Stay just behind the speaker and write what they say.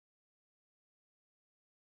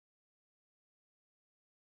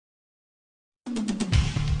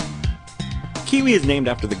Kiwi is named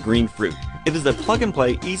after the green fruit. It is a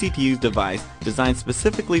plug-and-play, easy-to-use device designed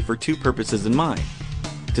specifically for two purposes in mind: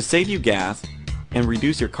 to save you gas and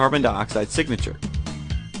reduce your carbon dioxide signature.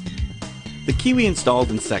 The Kiwi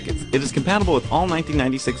installs in seconds. It is compatible with all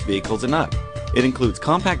 1996 vehicles and up. It includes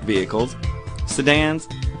compact vehicles, sedans,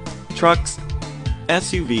 trucks,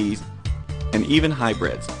 SUVs, and even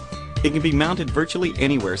hybrids. It can be mounted virtually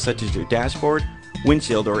anywhere, such as your dashboard,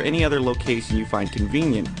 windshield, or any other location you find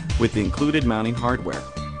convenient with the included mounting hardware.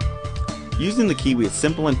 Using the Kiwi is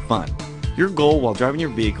simple and fun. Your goal while driving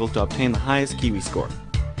your vehicle is to obtain the highest Kiwi score.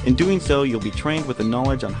 In doing so, you'll be trained with the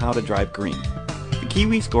knowledge on how to drive green. The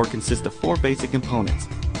Kiwi score consists of 4 basic components: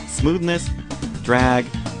 smoothness, drag,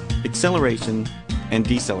 acceleration, and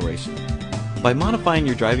deceleration. By modifying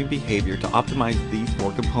your driving behavior to optimize these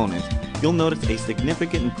 4 components, you'll notice a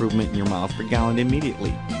significant improvement in your miles per gallon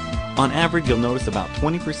immediately. On average, you'll notice about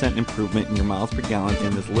 20% improvement in your miles per gallon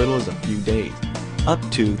in as little as a few days. Up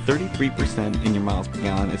to 33% in your miles per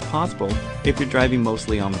gallon is possible if you're driving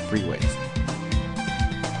mostly on the freeways.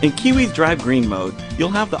 In Kiwi's Drive Green mode, you'll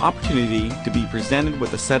have the opportunity to be presented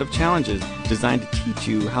with a set of challenges designed to teach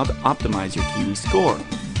you how to optimize your Kiwi score.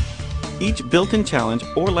 Each built-in challenge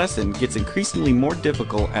or lesson gets increasingly more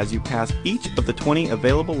difficult as you pass each of the 20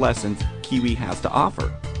 available lessons Kiwi has to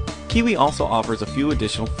offer. Kiwi also offers a few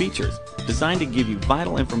additional features designed to give you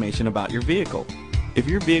vital information about your vehicle. If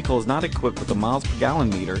your vehicle is not equipped with a miles per gallon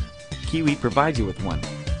meter, Kiwi provides you with one.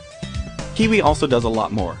 Kiwi also does a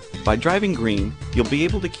lot more. By driving green, you'll be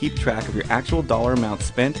able to keep track of your actual dollar amount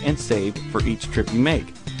spent and saved for each trip you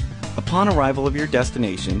make. Upon arrival of your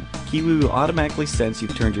destination, Kiwi will automatically sense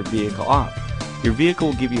you've turned your vehicle off. Your vehicle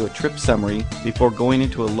will give you a trip summary before going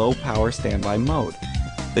into a low power standby mode.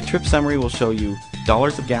 The trip summary will show you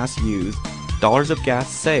dollars of gas used, dollars of gas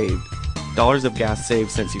saved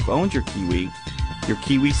since you've owned your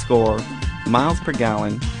Kiwi score, miles per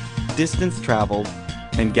gallon, distance traveled,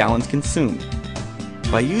 and gallons consumed.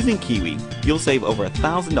 By using Kiwi, you'll save over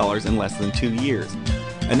 $1,000 in less than 2 years.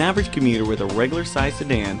 An average commuter with a regular size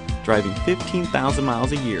sedan driving 15,000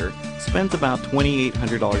 miles a year spends about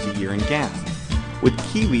 $2,800 a year in gas. With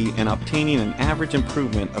Kiwi and obtaining an average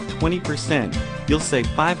improvement of 20%, you'll save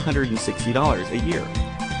 $560 a year.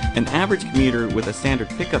 An average commuter with a standard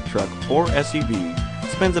pickup truck or SUV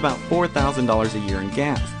spends about $4,000 a year in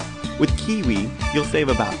gas. With Kiwi, you'll save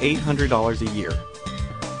about $800 a year.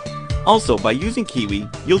 Also, by using Kiwi,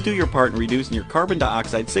 you'll do your part in reducing your carbon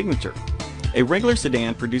dioxide signature. A regular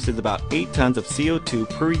sedan produces about 8 tons of CO2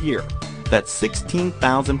 per year. That's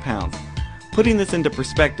 16,000 pounds. Putting this into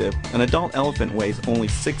perspective, an adult elephant weighs only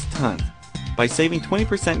 6 tons. By saving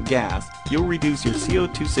 20% gas, you'll reduce your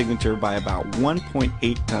CO2 signature by about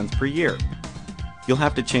 1.8 tons per year. You'll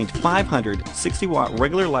have to change 500 60-watt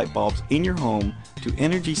regular light bulbs in your home to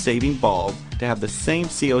energy-saving bulbs to have the same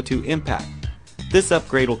CO2 impact. This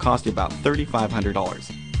upgrade will cost you about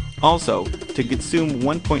 $3,500. Also, to consume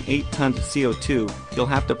 1.8 tons of CO2, you'll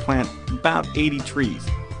have to plant about 80 trees.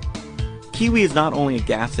 Kiwi is not only a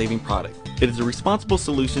gas-saving product, it is a responsible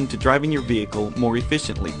solution to driving your vehicle more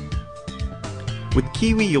efficiently. With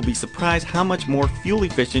Kiwi, you'll be surprised how much more fuel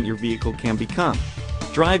efficient your vehicle can become.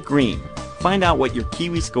 Drive green. Find out what your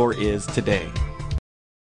Kiwi score is today.